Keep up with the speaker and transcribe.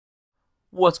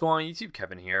What's going on YouTube?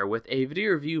 Kevin here with a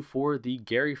video review for the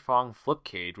Gary Fong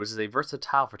Flip-Cage, which is a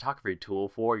versatile photography tool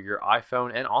for your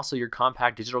iPhone and also your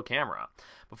compact digital camera.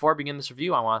 Before I begin this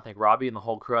review, I want to thank Robbie and the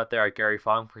whole crew out there at Gary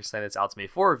Fong for sending this out to me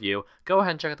for review. Go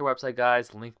ahead and check out their website, guys.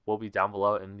 The link will be down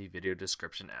below in the video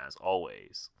description as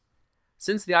always.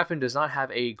 Since the iPhone does not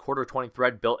have a quarter 20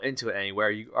 thread built into it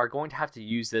anywhere, you are going to have to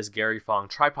use this Gary Fong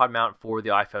tripod mount for the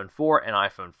iPhone 4 and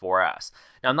iPhone 4S.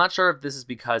 Now, I'm not sure if this is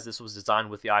because this was designed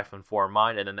with the iPhone 4 in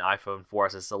mind and then the iPhone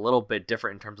 4S is a little bit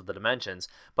different in terms of the dimensions,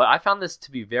 but I found this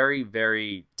to be very,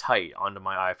 very tight onto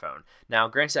my iPhone. Now,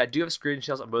 granted, I do have screen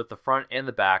shields on both the front and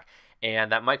the back,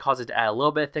 and that might cause it to add a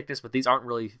little bit of thickness, but these aren't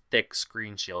really thick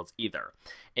screen shields either.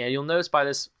 And you'll notice by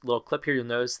this little clip here, you'll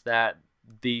notice that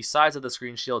the sides of the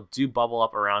screen shield do bubble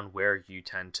up around where you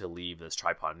tend to leave this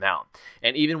tripod mount.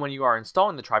 And even when you are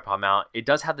installing the tripod mount, it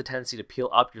does have the tendency to peel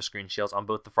up your screen shields on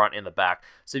both the front and the back.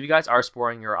 So if you guys are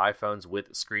sporting your iPhones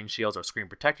with screen shields or screen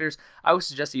protectors, I would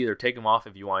suggest you either take them off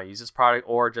if you want to use this product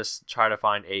or just try to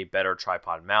find a better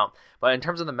tripod mount. But in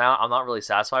terms of the mount, I'm not really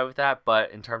satisfied with that,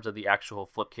 but in terms of the actual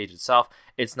flip cage itself,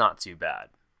 it's not too bad.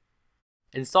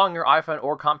 Installing your iPhone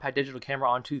or compact digital camera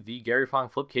onto the Gary Fong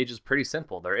Flip-Cage is pretty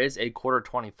simple. There is a quarter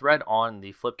 20 thread on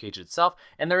the flip cage itself,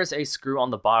 and there is a screw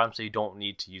on the bottom, so you don't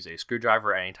need to use a screwdriver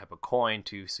or any type of coin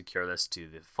to secure this to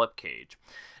the flip cage.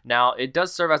 Now, it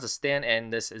does serve as a stand,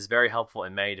 and this is very helpful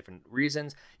in many different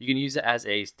reasons. You can use it as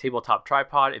a tabletop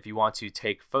tripod if you want to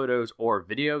take photos or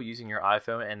video using your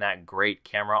iPhone and that great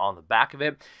camera on the back of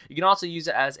it. You can also use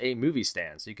it as a movie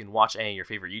stand, so you can watch any of your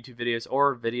favorite YouTube videos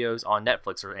or videos on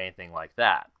Netflix or anything like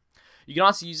that. You can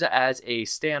also use it as a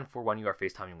stand for when you are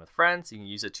FaceTiming with friends. You can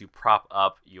use it to prop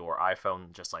up your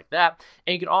iPhone just like that.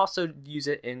 And you can also use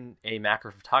it in a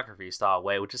macro photography style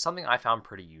way, which is something I found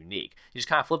pretty unique. You just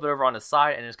kind of flip it over on the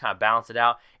side and just kind of balance it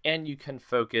out, and you can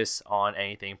focus on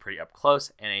anything pretty up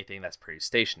close and anything that's pretty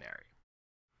stationary.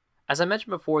 As I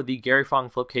mentioned before, the Gary Fong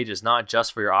Flip-Cage is not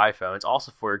just for your iPhone, it's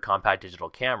also for your compact digital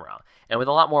camera. And with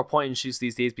a lot more point and shoots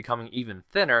these days becoming even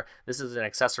thinner, this is an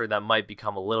accessory that might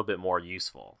become a little bit more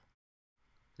useful.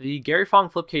 The Gary Fong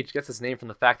Flip-Cage gets its name from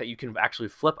the fact that you can actually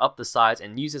flip up the sides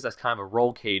and use this as kind of a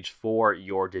roll cage for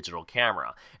your digital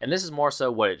camera. And this is more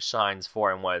so what it shines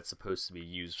for and what it's supposed to be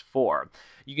used for.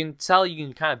 You can tell you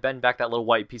can kind of bend back that little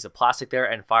white piece of plastic there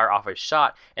and fire off a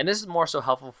shot. And this is more so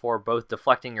helpful for both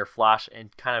deflecting your flash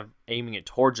and kind of aiming it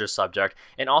towards your subject,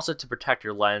 and also to protect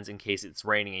your lens in case it's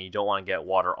raining and you don't want to get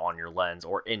water on your lens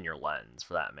or in your lens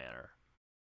for that matter.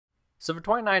 So for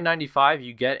 $29.95,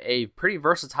 you get a pretty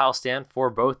versatile stand for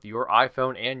both your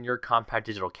iPhone and your compact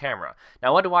digital camera.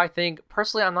 Now, what do I think?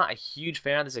 Personally, I'm not a huge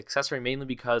fan of this accessory, mainly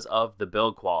because of the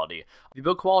build quality. The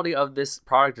build quality of this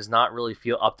product does not really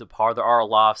feel up to par. There are a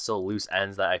lot of still loose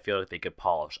ends that I feel like they could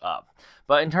polish up.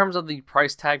 But in terms of the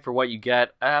price tag for what you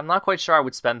get, I'm not quite sure I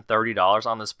would spend $30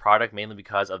 on this product, mainly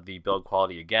because of the build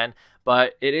quality again.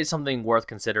 But it is something worth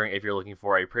considering if you're looking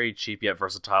for a pretty cheap yet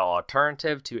versatile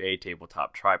alternative to a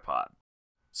tabletop tripod.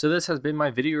 So this has been my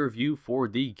video review for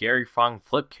the Gary Fong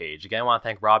Flip-Cage. Again, I want to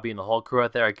thank Robbie and the whole crew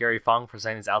out there at Gary Fong for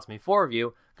sending this out to me for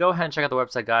review. Go ahead and check out the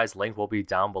website, guys. Link will be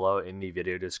down below in the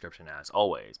video description as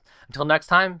always. Until next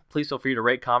time, please feel free to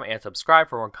rate, comment, and subscribe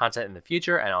for more content in the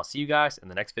future, and I'll see you guys in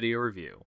the next video review.